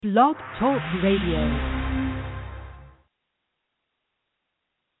Blog Talk Radio.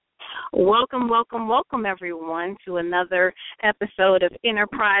 Welcome, everyone, to another episode of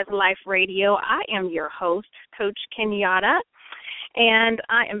Enterprise Life Radio. I am your host, Coach Kenyatta, and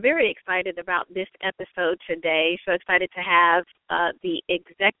I am very excited about this episode today. So excited to have the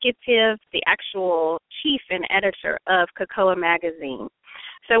executive, the actual chief and editor of Kokoa magazine.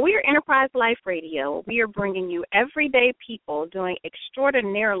 So we are Enterprise Life Radio. We are bringing you everyday people doing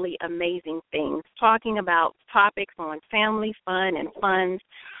extraordinarily amazing things, talking about topics on family, fun, and funds,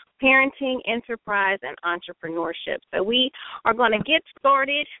 parenting, enterprise, and entrepreneurship. So we are going to get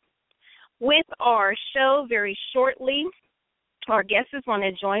started with our show very shortly. Our guest is going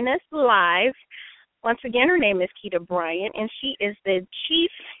to join us live. Once again, her name is Bryant, and she is the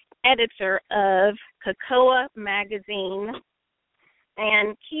chief editor of Kokoa magazine.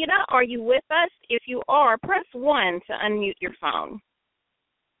 And Kita, are you with us? If you are, press 1 to unmute your phone.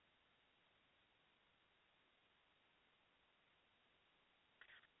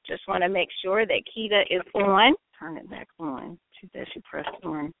 Just want to make sure that Kita is on. Turn it back on. She said she pressed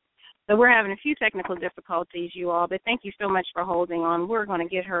 1. So we're having a few technical difficulties, you all, but thank you so much for holding on. We're going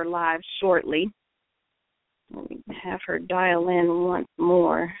to get her live shortly. Let me have her dial in once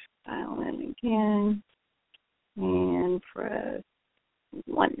more. Dial in again and press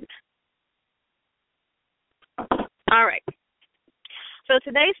 1. All right. So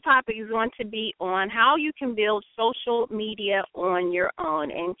today's topic is going to be on how you can build social media on your own.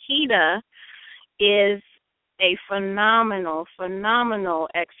 And Kita is a phenomenal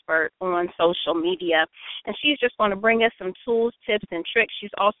expert on social media. And she's just going to bring us some tools, tips, and tricks. She's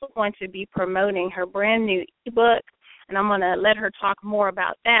also going to be promoting her brand new ebook. And I'm going to let her talk more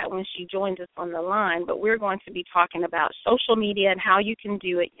about that when she joins us on the line. But we're going to be talking about social media and how you can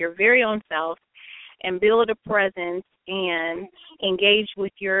do it your very own self and build a presence and engage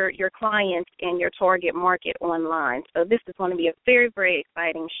with your clients and your target market online. So this is going to be a very, very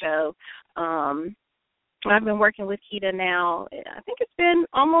exciting show. I've been working with Kita now, I think it's been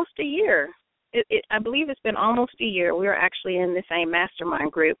almost a year. I believe it's been almost a year. We are actually in the same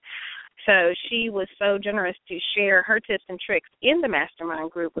mastermind group. So she was so generous to share her tips and tricks in the mastermind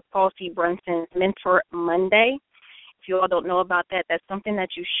group with Paul C. Brunson's Mentor Monday. If you all don't know about that, that's something that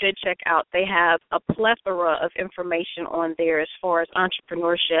you should check out. They have a plethora of information on there as far as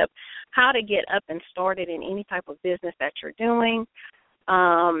entrepreneurship, how to get up and started in any type of business that you're doing.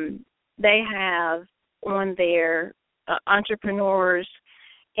 They have on there entrepreneurs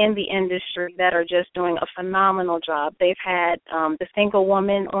in the industry that are just doing a phenomenal job. They've had the single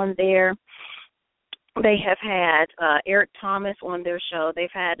woman on there. They have had Eric Thomas on their show. They've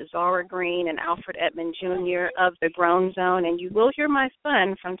had Zara Green and Alfred Edmond Jr. of the Grown Zone. And you will hear my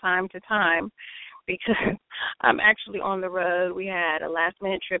son from time to time because I'm actually on the road. We had a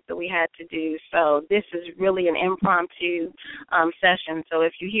last-minute trip that we had to do. So this is really an impromptu session. So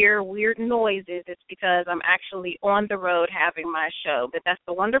if you hear weird noises, it's because I'm actually on the road having my show. But that's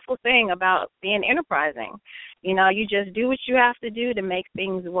the wonderful thing about being enterprising. You know, you just do what you have to do to make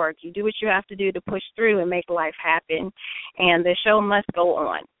things work. You do what you have to do to push through and make life happen. And the show must go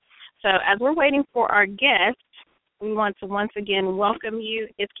on. So as we're waiting for our guest, we want to once again welcome you.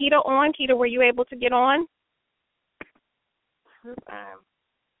 Is Kita on? Kita, were you able to get on?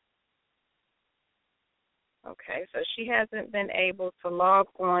 Okay, so she hasn't been able to log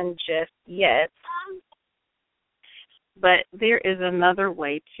on just yet. But there is another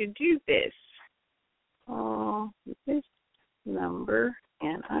way to do this. This number,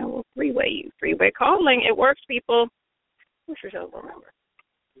 and I will three-way you. Three-way calling. It works, people. What's your telephone number?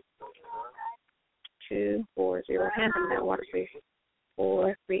 240. Hand him that water, please.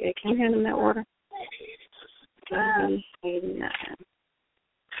 438. Can you hand him that water? 89.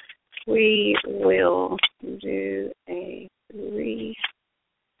 We will do a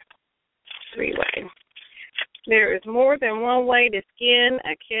three-way. There is more than one way to skin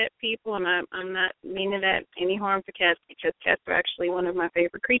a cat, people, and I'm not meaning that any harm to cats because cats are actually one of my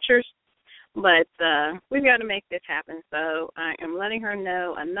favorite creatures. But we've got to make this happen. So I am letting her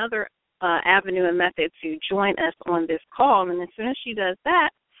know another avenue and method to join us on this call. And as soon as she does that,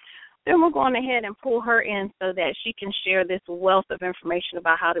 then we're going ahead and pull her in so that she can share this wealth of information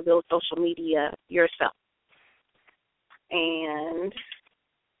about how to build social media yourself. And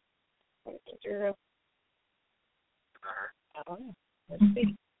let's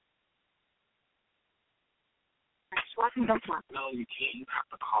see. No, you can't. You have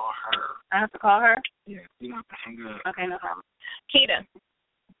to call her. I have to call her? Yeah, you have to hang up. Okay, no problem. Kita.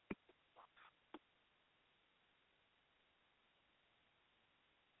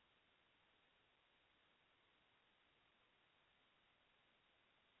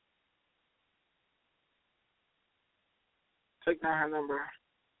 Take down her number.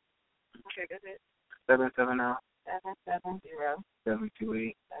 Okay, that's it. 770 770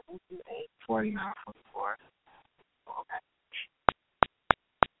 728 728 4944. Okay.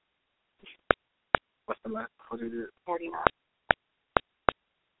 What's the last? What is it? 49.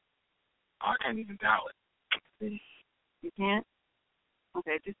 Oh, I can't even dial it. See? You can't?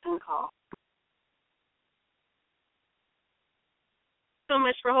 Okay, just don't call. So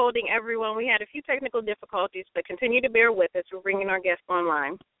much for holding, everyone. We had a few technical difficulties, but continue to bear with us. We're bringing our guest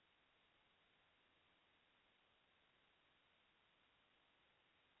online.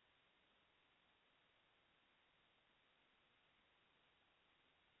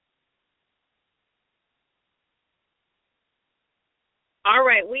 All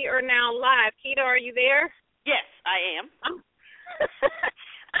right, we are now live. Keita, are you there? Yes, I am.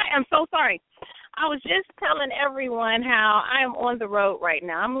 I am so sorry. I was just telling everyone how I am on the road right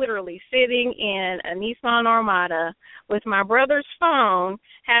now. I'm literally sitting in a Nissan Armada with my brother's phone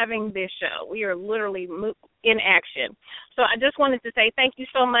having this show. We are literally in action. So I just wanted to say thank you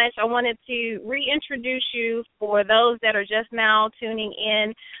so much. I wanted to reintroduce you for those that are just now tuning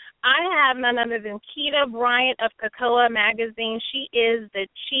in. I have none other than Keita Bryant of Kokoa magazine. She is the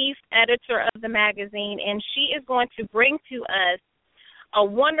chief editor of the magazine, and she is going to bring to us a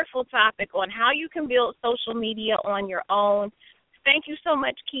wonderful topic on how you can build social media on your own. Thank you so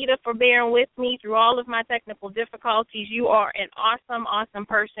much, Keita, for bearing with me through all of my technical difficulties. You are an awesome, awesome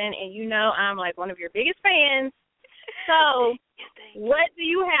person, and you know I'm like one of your biggest fans. So what do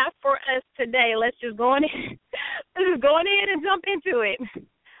you have for us today? Let's just go on in. Let's just go on in and jump into it.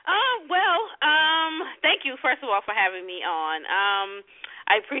 Thank you, first of all, for having me on.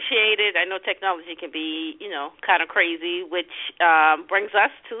 I appreciate it. I know technology can be, kind of crazy, which brings us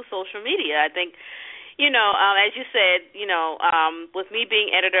to social media. I think, as you said, with me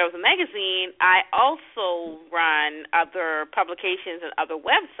being editor of the magazine, I also run other publications and other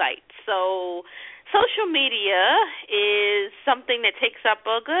websites. So social media is something that takes up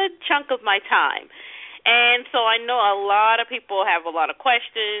a good chunk of my time. And so I know a lot of people have a lot of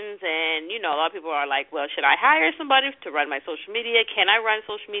questions, and, a lot of people are like, well, should I hire somebody to run my social media? Can I run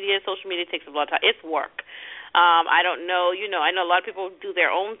social media? Social media takes a lot of time. It's work. I don't know, I know a lot of people do their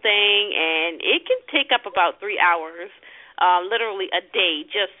own thing, and it can take up about 3 hours, literally a day,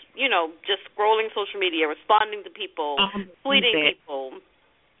 just scrolling social media, responding to people, tweeting people.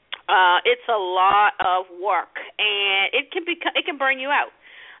 It's a lot of work, and it can burn you out.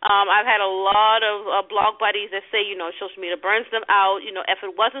 I've had a lot of blog buddies that say, social media burns them out. If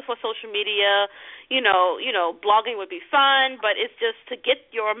it wasn't for social media, blogging would be fun, but it's just to get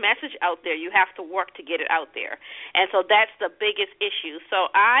your message out there, you have to work to get it out there. And so that's the biggest issue.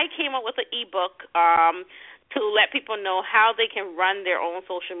 So I came up with an ebook to let people know how they can run their own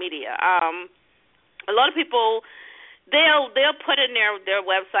social media. A lot of people, they'll put in their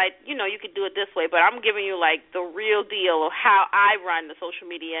website, you could do it this way, but I'm giving you like the real deal of how I run the social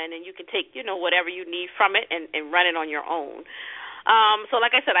media, and then you can take, whatever you need from it and run it on your own. So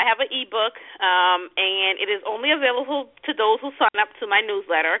like I said, I have an ebook, and it is only available to those who sign up to my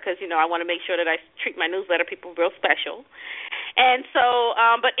newsletter because, I want to make sure that I treat my newsletter people real special. And so,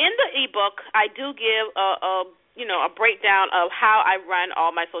 but in the ebook, I do give a breakdown of how I run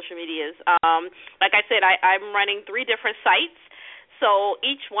all my social medias. Like I said, I'm running 3 different sites. So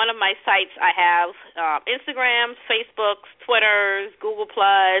each one of my sites, I have Instagrams, Facebooks, Twitters, Google+.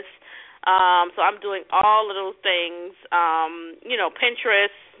 So I'm doing all of those things,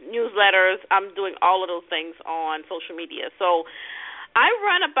 Pinterest, newsletters. I'm doing all of those things on social media. So I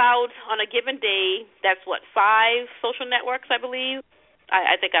run about, on a given day, that's 5 social networks, I believe.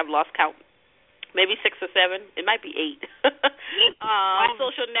 I think I've lost count. Maybe 6 or 7. It might be 8.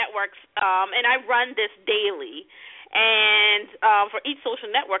 Social networks, and I run this daily. And for each social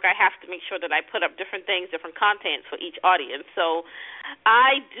network, I have to make sure that I put up different things, different contents for each audience. So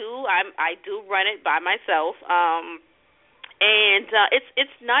I do run it by myself, and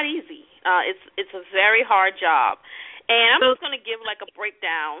it's not easy. It's a very hard job. And I'm just going to give like a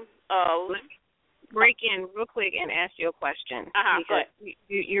breakdown of. Break in real quick and ask you a question. Because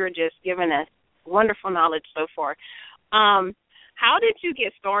you're just giving us wonderful knowledge so far. How did you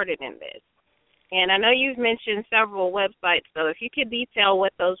get started in this? And I know you've mentioned several websites, so if you could detail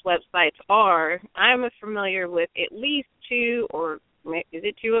what those websites are. I'm familiar with at least 2, or is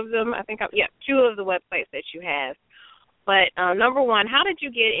it 2 of them? 2 of the websites that you have. But number one, how did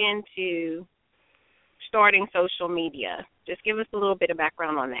you get into starting social media? Just give us a little bit of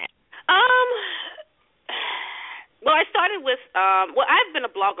background on that. Well, I started with, I've been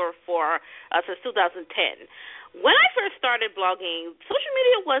a blogger since 2010. When I first started blogging, social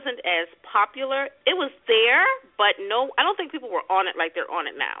media wasn't as popular. It was there, but no, I don't think people were on it like they're on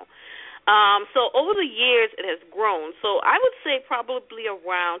it now. So over the years, it has grown. So I would say probably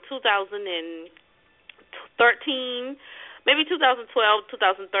around 2013, maybe 2012,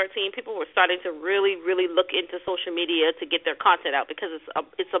 2013, people were starting to really, really look into social media to get their content out because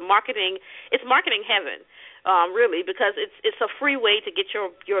it's marketing heaven, really, because it's a free way to get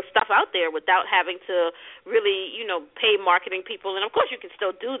your stuff out there without having to really, pay marketing people. And of course, you can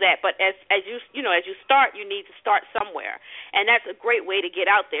still do that, but as you start, you need to start somewhere, and that's a great way to get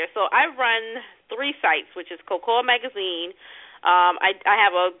out there. So I run 3 sites, which is Kokoa Magazine. I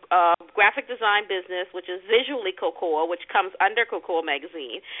have a graphic design business, which is Visually Kokoa, which comes under Kokoa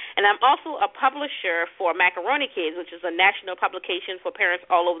Magazine. And I'm also a publisher for Macaroni Kids, which is a national publication for parents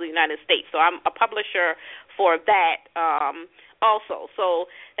all over the United States. So I'm a publisher for that also. So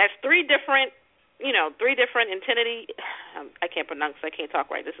that's 3 different entity. I can't talk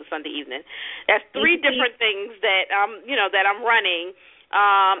right. This is Sunday evening. That's 3 different things that that I'm running.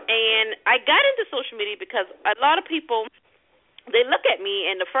 And I got into social media because a lot of people, they look at me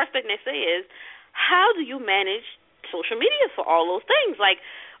and the first thing they say is, how do you manage social media for all those things? Like,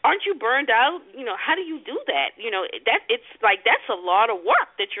 aren't you burned out? How do you do that? That's a lot of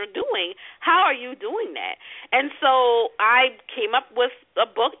work that you're doing. How are you doing that? And so I came up with a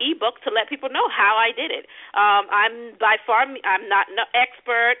ebook to let people know how I did it. I'm not an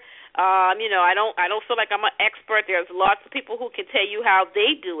expert. I don't feel like I'm an expert. There's lots of people who can tell you how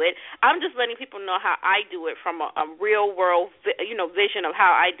they do it. I'm just letting people know how I do it from a real world, vision of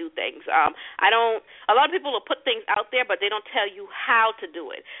how I do things. A lot of people will put things out there, but they don't tell you how to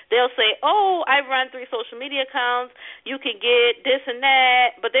do it. They'll say, oh, I run 3 social media accounts. You can get this and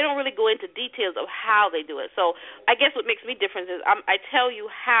that, but they don't really go into details of how they do it. So I guess what makes me different is I tell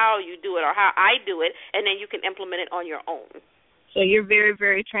you how you do it or how I do it, and then you can implement it on your own. So you're very,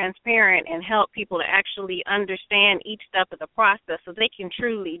 very transparent and help people to actually understand each step of the process so they can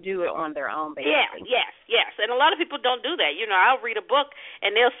truly do it on their own basis. Yes. And a lot of people don't do that. I'll read a book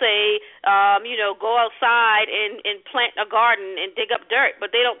and they'll say, go outside and plant a garden and dig up dirt,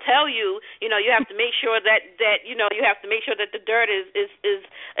 but they don't tell you, you have to make sure that you have to make sure that the dirt is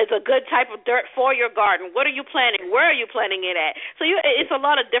a good type of dirt for your garden. What are you planting? Where are you planting it at? So it's a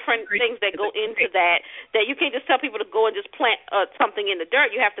lot of different things that go into that you can't just tell people to go and just plant something in the dirt.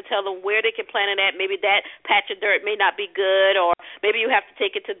 You have to tell them where they can plant it at. Maybe that patch of dirt may not be good, or maybe you have to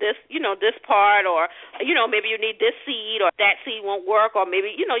take it to this, this part, or, maybe you need this seed, or that seed won't work, or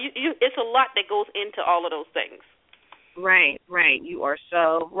maybe, it's a lot that goes into all of those things. Right. You are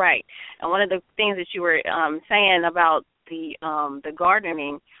so right. And one of the things that you were saying about the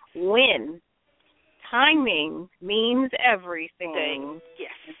gardening, timing means everything.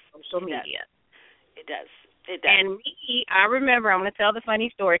 Yes. In social media. It does. And me, I remember, I'm going to tell the funny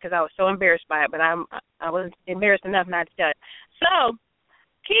story because I was so embarrassed by it, but I was embarrassed enough not to tell it. So,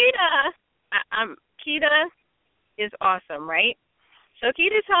 Keita is awesome, right? So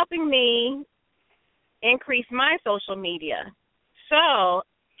Keita's helping me increase my social media. So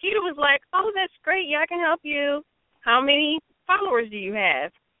Keita was like, oh, that's great. Yeah, I can help you. How many followers do you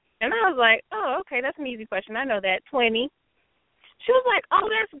have? And I was like, oh, okay, that's an easy question. I know that, 20. She was like, oh,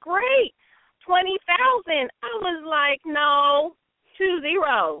 that's great. 20,000. I was like, no, 20.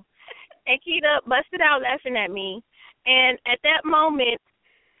 And Keita busted out laughing at me. And at that moment,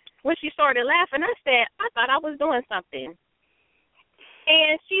 when she started laughing, I said, I thought I was doing something.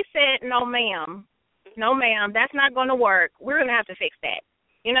 And she said, no, ma'am, that's not going to work. We're going to have to fix that.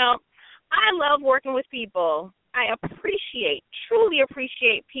 I love working with people. I truly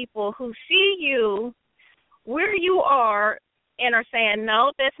appreciate people who see you where you are and are saying,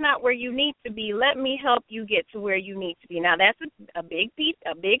 no, that's not where you need to be. Let me help you get to where you need to be. Now, that's a big piece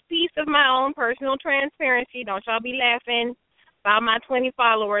of my own personal transparency. Don't y'all be laughing about my 20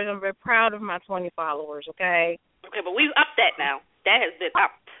 followers. I'm very proud of my 20 followers, okay? Okay, but we've upped that now. That has been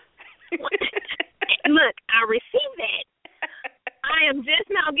upped. Look, I received that. I am just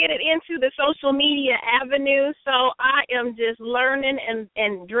now getting into the social media avenue, so I am just learning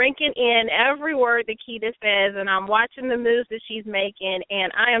and drinking in every word that Keita says, and I'm watching the moves that she's making,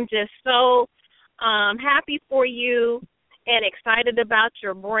 and I am just so happy for you and excited about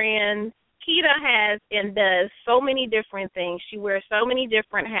your brand. Keita has and does so many different things. She wears so many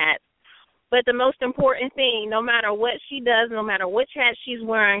different hats. But the most important thing, no matter what she does, no matter which hat she's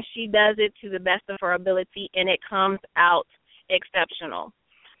wearing, she does it to the best of her ability, and it comes out exceptional.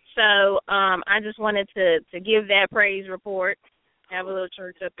 So I just wanted to give that praise report, have a little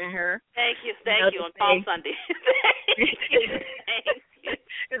church up in her. Thank you on Palm Sunday. Thank you.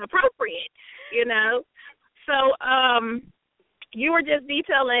 It's appropriate, So you were just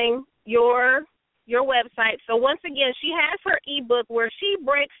detailing your your website. So once again, she has her ebook where she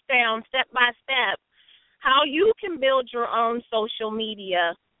breaks down step by step how you can build your own social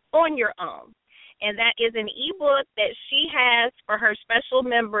media on your own. And that is an ebook that she has for her special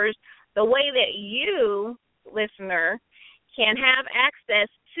members. The way that you, listener, can have access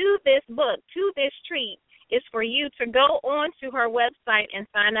to this book, to this treat, is for you to go on to her website and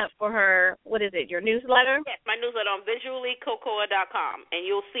sign up for her, what is it, your newsletter? Yes, my newsletter on visuallykokoa.com. And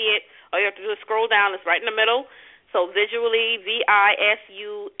you'll see it. All you have to do is scroll down. It's right in the middle. So visually,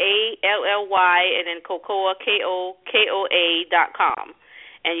 VISUALLY, and then Kokoa, KOKOA.com.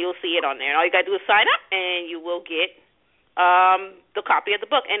 And you'll see it on there. And all you got to do is sign up, and you will get the copy of the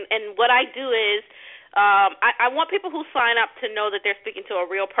book. And what I do is I want people who sign up to know that they're speaking to a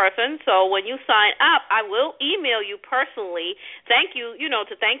real person. So when you sign up, I will email you personally, thank you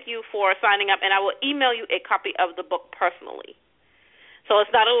for signing up, and I will email you a copy of the book personally. So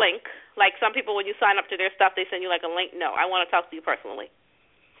it's not a link. Like some people, when you sign up to their stuff, they send you like a link. No, I want to talk to you personally.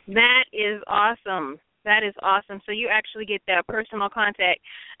 That is awesome. That is awesome. So you actually get that personal contact.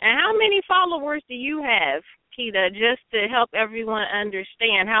 And how many followers do you have, Keita, just to help everyone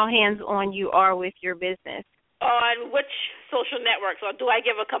understand how hands-on you are with your business? On which social networks, or do I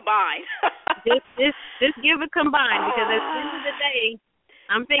give a combined? Just give a combined, because at the end of the day,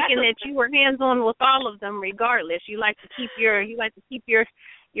 I'm thinking that you were hands-on with all of them regardless. You like to keep your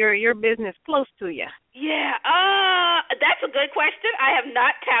business close to you. Yeah, that's a good question. I have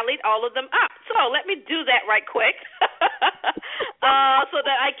not tallied all of them up, so let me do that right quick, so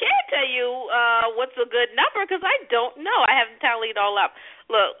that I can tell you what's a good number, because I don't know. I haven't tallied all up.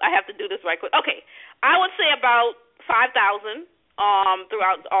 Look, I have to do this right quick. Okay, I would say about 5,000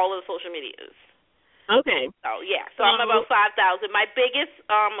 throughout all of the social medias. Okay. So yeah, so I'm about 5,000. My biggest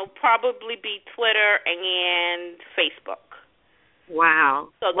will probably be Twitter and Facebook.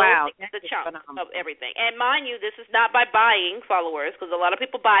 Wow. So those are the chunks of everything. And mind you, this is not by buying followers, because a lot of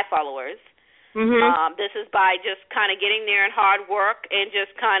people buy followers. Mm-hmm. This is by just kind of getting there and hard work and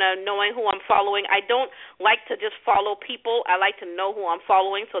just kind of knowing who I'm following. I don't like to just follow people. I like to know who I'm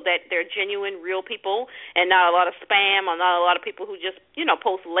following so that they're genuine, real people and not a lot of spam or not a lot of people who just,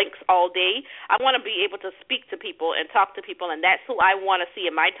 post links all day. I want to be able to speak to people and talk to people, and that's who I want to see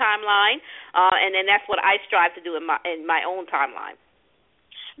in my timeline, and then that's what I strive to do in my own timeline.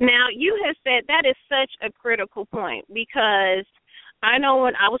 Now, you have said that is such a critical point, because I know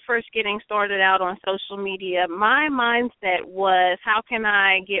when I was first getting started out on social media, my mindset was, how can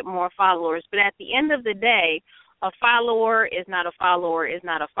I get more followers? But at the end of the day, a follower is not a follower is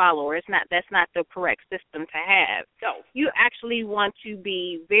not a follower. That's not the correct system to have. No. You actually want to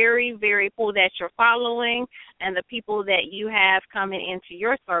be very, very people that you're following and the people that you have coming into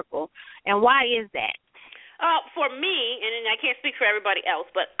your circle. And why is that? For me, and I can't speak for everybody else,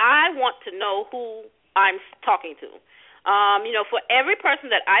 but I want to know who I'm talking to. For every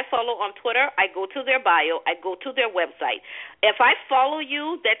person that I follow on Twitter, I go to their bio, I go to their website. If I follow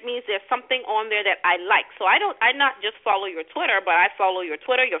you, that means there's something on there that I like. So I not just follow your Twitter, but I follow your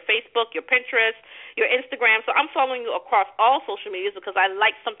Twitter, your Facebook, your Pinterest, your Instagram. So I'm following you across all social medias because I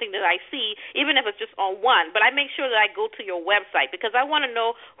like something that I see, even if it's just on one. But I make sure that I go to your website because I want to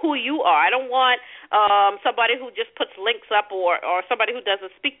know who you are. I don't want somebody who just puts links up or somebody who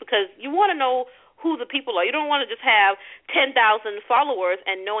doesn't speak, because you want to know who the people are. You don't want to just have 10,000 followers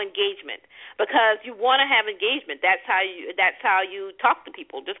and no engagement, because you want to have engagement. That's how you talk to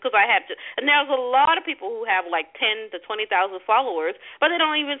people. Just because I have to, and there's a lot of people who have like 10 to 20,000 followers, but they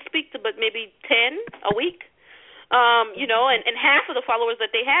don't even speak to but maybe 10 a week. And half of the followers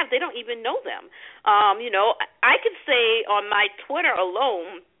that they have, they don't even know them. I could say on my Twitter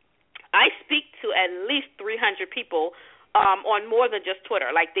alone, I speak to at least 300 people on more than just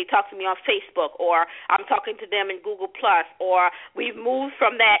Twitter. Like they talk to me on Facebook, or I'm talking to them in Google Plus, or we've moved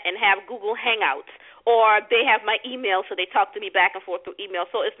from that and have Google Hangouts, or they have my email, so they talk to me back and forth through email.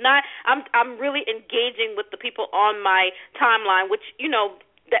 So it's not, I'm really engaging with the people on my timeline, which,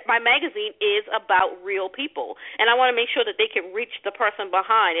 that my magazine is about real people, and I want to make sure that they can reach the person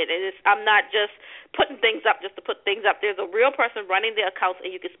behind it. And I'm not just putting things up just to put things up. There's a real person running the accounts,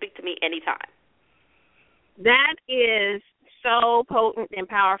 and you can speak to me anytime. That is so potent and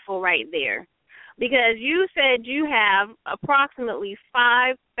powerful right there, because you said you have approximately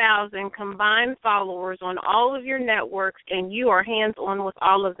 5,000 combined followers on all of your networks, and you are hands-on with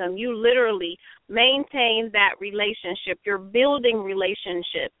all of them. You literally maintain that relationship. You're building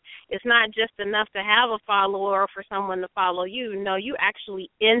relationships. It's not just enough to have a follower or for someone to follow you. No, you actually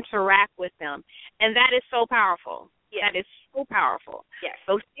interact with them, and that is so powerful. Yes. That is so powerful. Yes.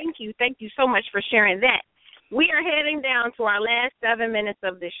 So thank you so much for sharing that. We are heading down to our last 7 minutes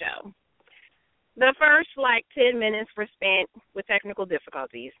of the show. The first, 10 minutes were spent with technical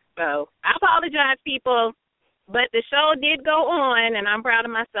difficulties. So I apologize, people, but the show did go on, and I'm proud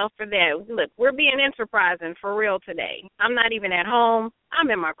of myself for that. Look, we're being enterprising for real today. I'm not even at home. I'm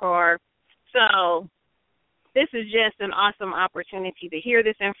in my car. So this is just an awesome opportunity to hear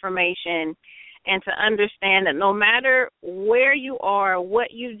this information and to understand that no matter where you are,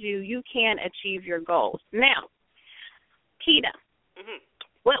 what you do, you can achieve your goals. Now, Keita,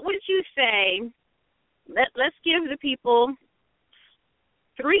 what would you say? Let's give the people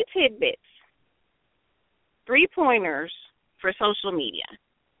 3 tidbits, 3 pointers for social media.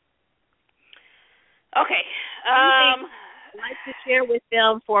 Okay. I'd like to share with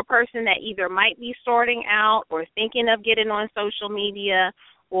them for a person that either might be starting out or thinking of getting on social media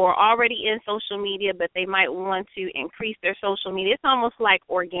or already in social media, but they might want to increase their social media. It's almost like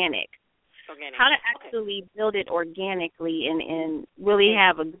organic. How to actually build it organically and really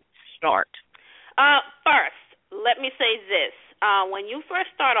have a good start. First, let me say this. When you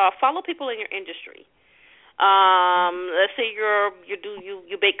first start off, follow people in your industry. Let's say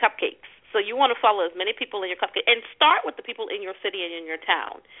you bake cupcakes. So you want to follow as many people in your cupcake and start with the people in your city and in your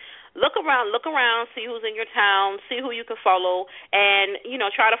town. Look around, see who's in your town, see who you can follow, and,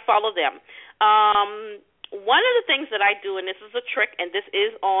 try to follow them. One of the things that I do, and this is a trick, and this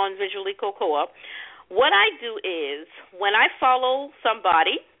is on Visually Kokoa, what I do is when I follow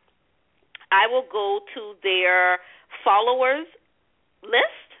somebody, I will go to their followers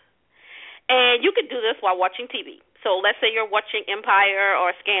list, and you can do this while watching TV. So let's say you're watching Empire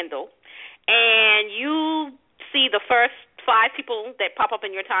or Scandal, and you see the first 5 people that pop up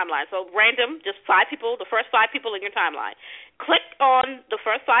in your timeline. So random, just 5 people, the first 5 people in your timeline. Click on the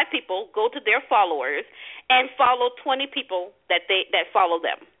first 5 people, go to their followers, and follow 20 people that follow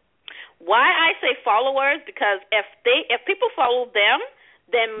them. Why I say followers? Because if people follow them,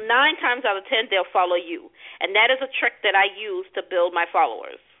 then 9 times out of 10 they'll follow you, and that is a trick that I use to build my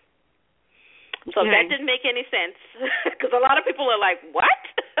followers. So that didn't make any sense because a lot of people are like, what?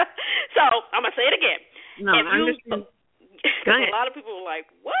 So I'm going to say it again. No, I understand. Go ahead. A lot of people are like,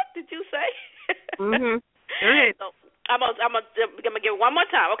 what did you say? Go ahead. So I'm gonna give it one more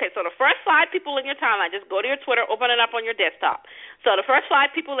time. Okay, so the first 5 people in your timeline, just go to your Twitter, open it up on your desktop. So the first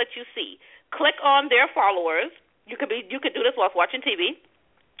 5 people that you see, click on their followers. You could do this while watching TV.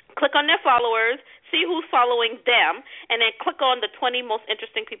 Click on their followers, see who's following them, and then click on the 20 most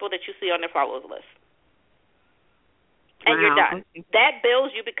interesting people that you see on their followers list. And you're done. Okay. That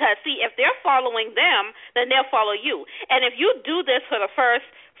builds you because, see, if they're following them, then they'll follow you. And if you do this for the first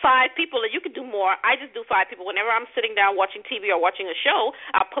 5 people, and you can do more, I just do 5 people. Whenever I'm sitting down watching TV or watching a show,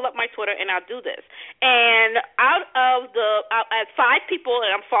 I'll pull up my Twitter and I'll do this. And at 5 people, and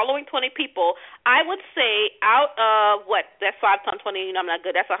I'm following 20 people, I would say out of, that's 5 times 20, I'm not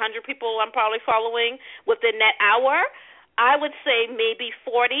good. That's 100 people I'm probably following within that hour. I would say maybe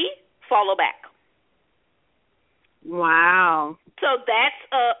 40 follow back. Wow. So that's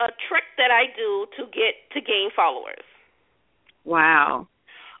a trick that I do to gain followers. Wow.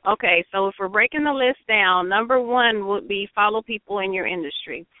 Okay, so if we're breaking the list down, number 1 would be follow people in your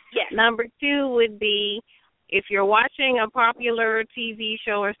industry. Yes. Number 2 would be if you're watching a popular TV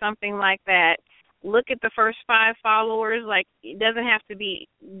show or something like that, look at the first 5 followers. Like, it doesn't have to be,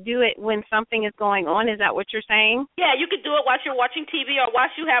 do it when something is going on. Is that what you're saying? Yeah, you could do it while you're watching TV or while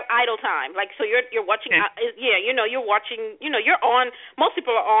you have idle time. Like, so you're watching, okay. You're watching, you're on, most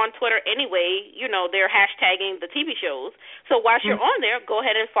people are on Twitter anyway, they're hashtagging the TV shows. So while you're on there, go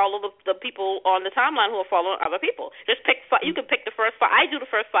ahead and follow the people on the timeline who are following other people. Just pick, you can pick the first 5. I do the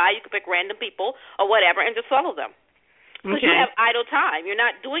first 5. You can pick random people or whatever and just follow them. Because you have idle time. You're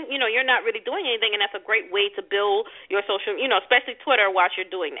not doing, you're not really doing anything, and that's a great way to build your social, especially Twitter while you're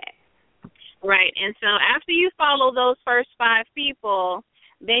doing that. Right. And so after you follow those first 5 people,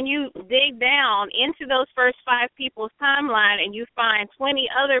 then you dig down into those first 5 people's timeline and you find 20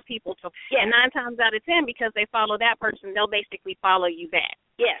 other people. And 9 times out of 10, because they follow that person, they'll basically follow you back.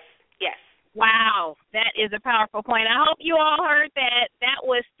 Yes. Wow, that is a powerful point. I hope you all heard that. That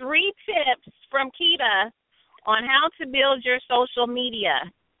was 3 tips from Keita on how to build your social media,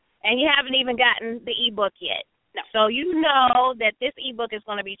 and you haven't even gotten the ebook yet. No. So you know that this ebook is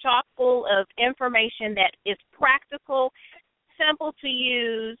going to be chock full of information that is practical, simple to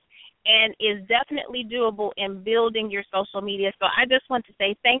use, and is definitely doable in building your social media. So I just want to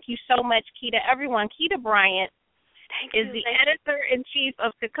say thank you so much, Keita. Everyone, Keita Bryant is the editor-in-chief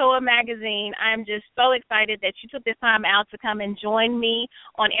of Kokoa magazine. I'm just so excited that you took this time out to come and join me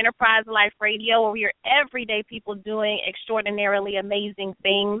on Enterprise Life Radio, where we're everyday people doing extraordinarily amazing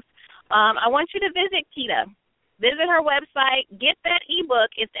things. I want you to visit Keita. visit her website. Get that ebook.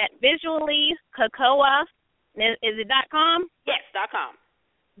 It's at visuallykokoa. Is it .com? Yes, .com.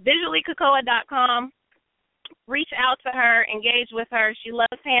 Visuallykokoa.com. Reach out to her, engage with her. She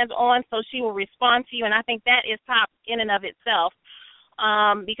loves hands-on, so she will respond to you, and I think that is top in and of itself,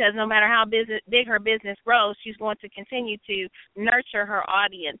 because no matter how big her business grows, she's going to continue to nurture her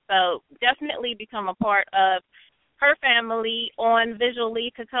audience. So definitely become a part of her family on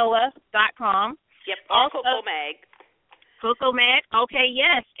visuallykokoa.com. Yep, also Kokoa Mag. Kokoa Mag, okay,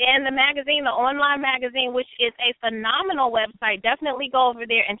 yes. And the magazine, the online magazine, which is a phenomenal website. Definitely go over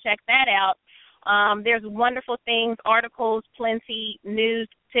there and check that out. There's wonderful things, articles, plenty, news,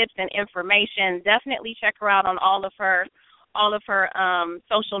 tips, and information. Definitely check her out on all of her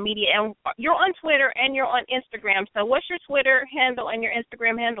social media. And you're on Twitter and you're on Instagram. So what's your Twitter handle and your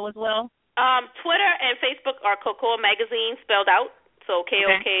Instagram handle as well? Twitter and Facebook are Kokoa Magazine spelled out. So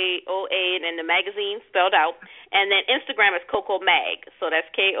Kokoa and then the magazine spelled out. And then Instagram is Kokoa Mag. So that's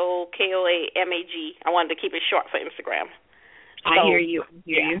KOKOAMAG. I wanted to keep it short for Instagram. I hear you.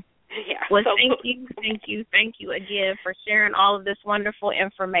 Yeah. Well, thank you again for sharing all of this wonderful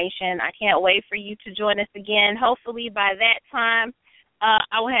information. I can't wait for you to join us again. Hopefully by that time,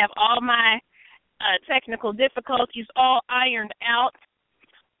 I will have all my technical difficulties all ironed out.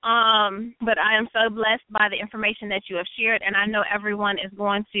 But I am so blessed by the information that you have shared, and I know everyone is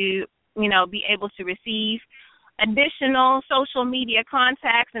going to, be able to receive additional social media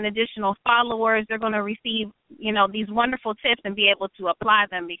contacts and additional followers. They're going to receive, these wonderful tips and be able to apply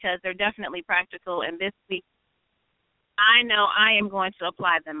them because they're definitely practical. And this week, I know I am going to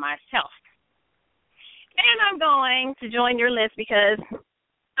apply them myself. And I'm going to join your list because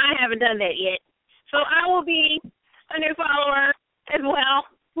I haven't done that yet. So I will be a new follower as well.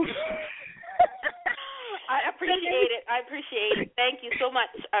 I appreciate it. Thank you so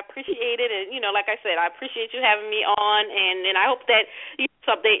much. I appreciate it. And, like I said, I appreciate you having me on, and I hope that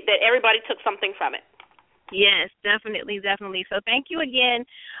that everybody took something from it. Yes, definitely. So thank you again.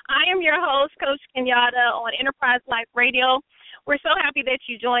 I am your host, Coach Kenyatta, on Enterprise Life Radio. We're so happy that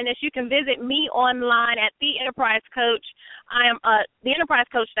you joined us. You can visit me online at The Enterprise Coach. I am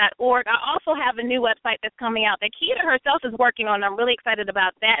theenterprisecoach.org. I also have a new website that's coming out that Keita herself is working on. I'm really excited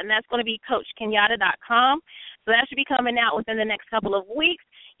about that, and that's going to be CoachKenyatta.com. So that should be coming out within the next couple of weeks.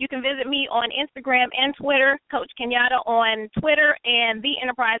 You can visit me on Instagram and Twitter, Coach Kenyatta on Twitter, and The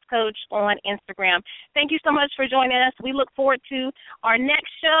Enterprise Coach on Instagram. Thank you so much for joining us. We look forward to our next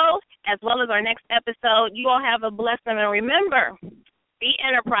show as well as our next episode. You all have a blessed one, and remember, be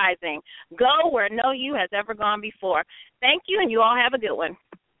enterprising. Go where no you has ever gone before. Thank you, and you all have a good one.